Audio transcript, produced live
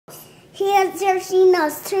Here's your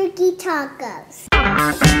Zino's turkey tacos.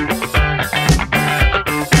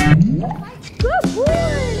 Good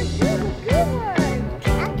boy! Good one!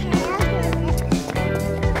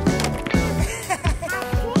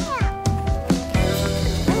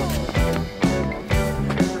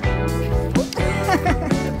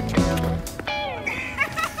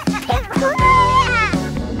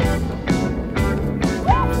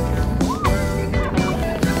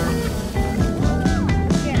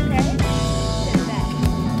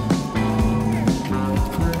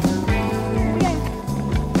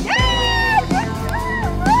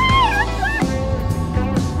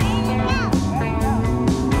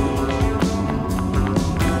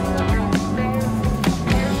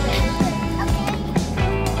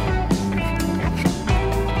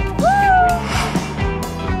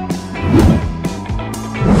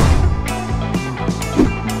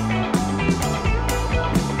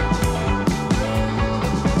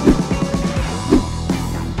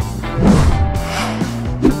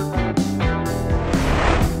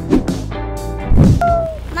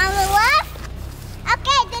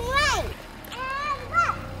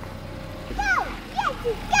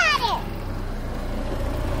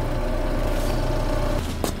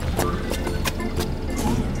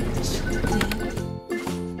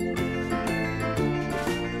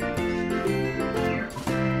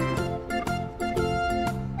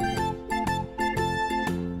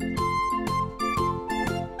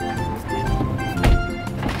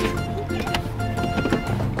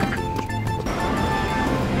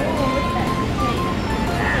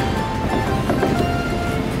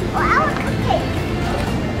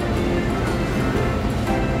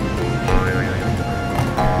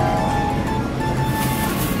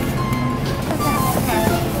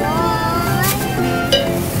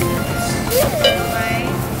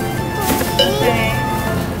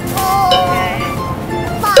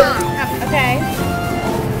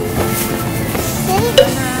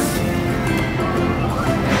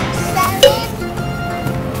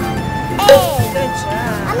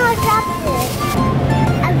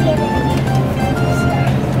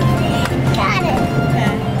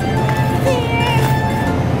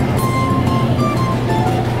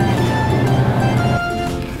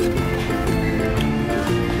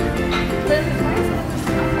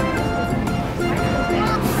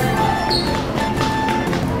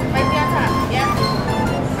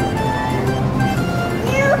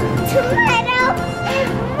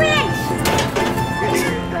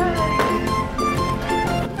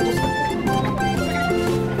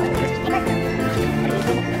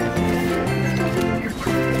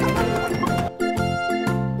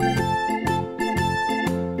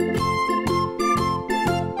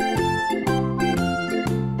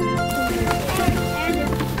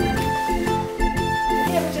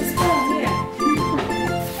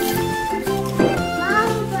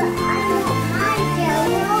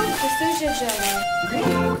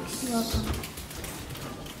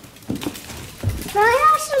 Can I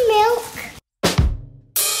have some milk?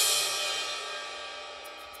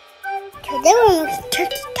 Because they were making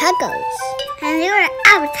turkey tacos. And they were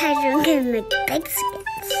appetizers and make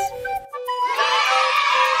Mexicans.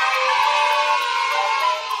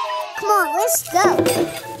 Come on, let's go.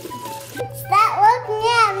 Stop looking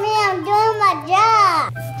at me. I'm doing my job.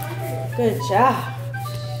 Good job.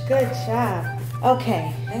 Good job. Okay.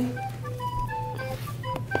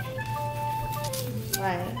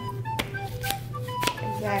 Right.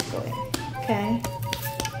 Exactly. Okay.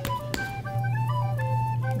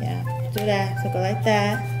 Yeah. Do that. So go like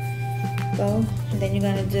that. Go. And then you're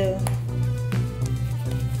gonna do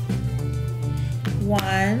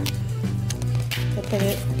 1. So put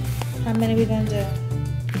it. How many are we gonna do?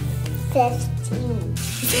 15.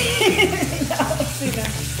 No,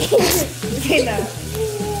 Zino.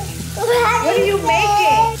 What are you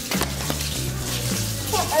making?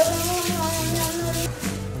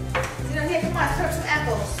 Zino, here, come on, serve some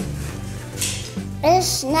apples.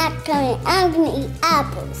 It's not coming. I'm gonna eat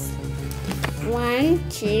apples. 1,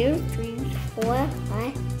 2, 3, 4,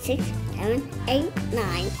 5, 6, 7, 8,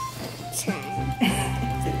 9, 10.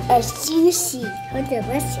 It's juicy. It's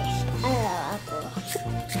delicious. I love apples.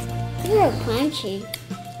 They're crunchy.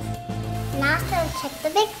 Now let's check the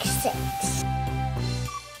big 6.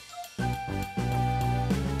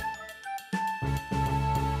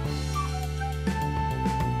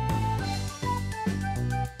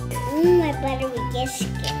 My buttery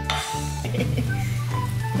biscuits.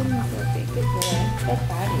 Come on, baby. Good boy. Get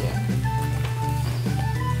out of here.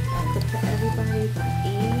 Have to put everybody by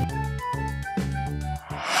eat.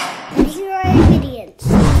 And here are the ingredients.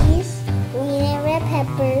 Cheese, green and red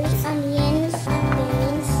peppers, onions,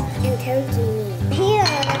 beans, and turkey meat. Here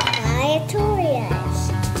are the 5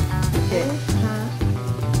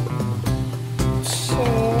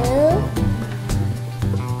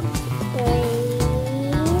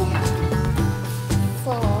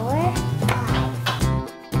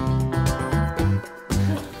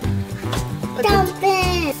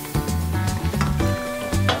 Dumping.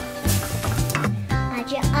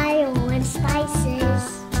 Add your oil and spices.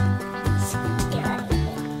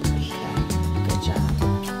 Good job.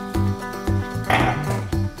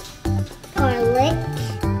 Garlic.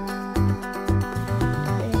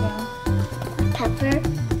 There you go. Pepper.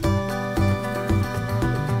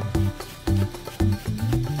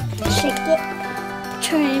 Shake it.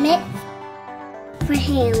 Turn it. For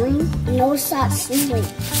handling, no salt and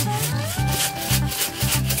wait.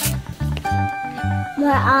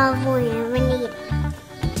 More olive oil when needed.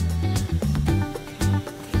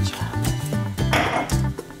 Good job.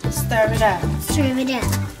 Stir it up. Stir it up.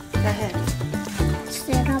 Go ahead.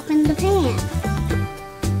 Stir it up in the pan.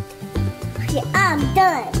 Okay, I'm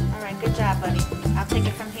done. All right, good job, buddy. I'll take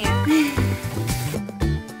it from here.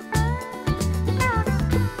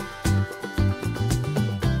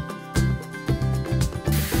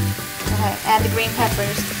 Add the green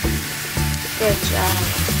peppers. Good job.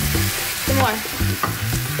 Some more.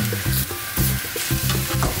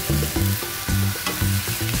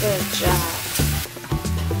 Good job.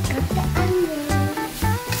 Cut the onion.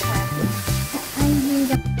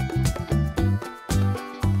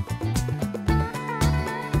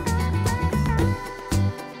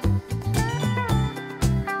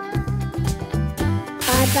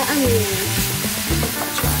 Add the onion.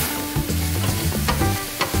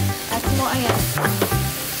 Add some more onion.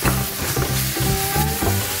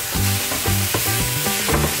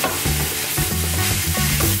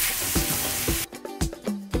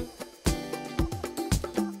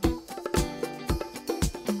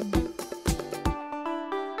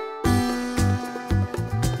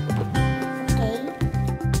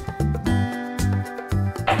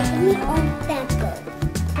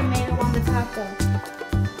 Tomato on the taco.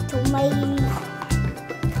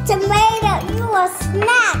 Tomato, you are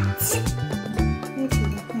snapped.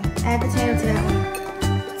 Add the potato to that one.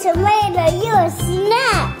 Tomato, you are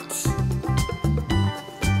snapped.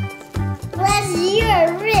 Plus, you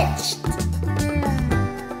are rich.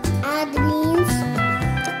 Add the beans.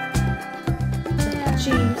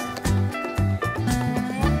 Cheese.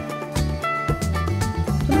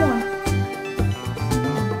 Come on.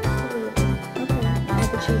 Okay, add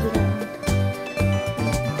the cheese to that one.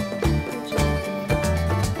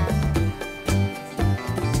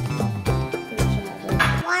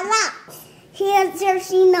 Voila! Here's your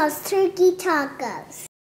Zino's turkey tacos.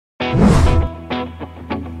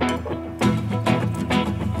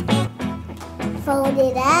 Fold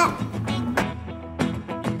it up.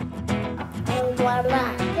 And voila.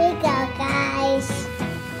 Here you go, guys.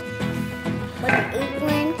 Want to eat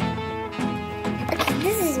one? Okay,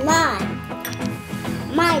 this is mine.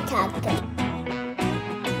 My taco.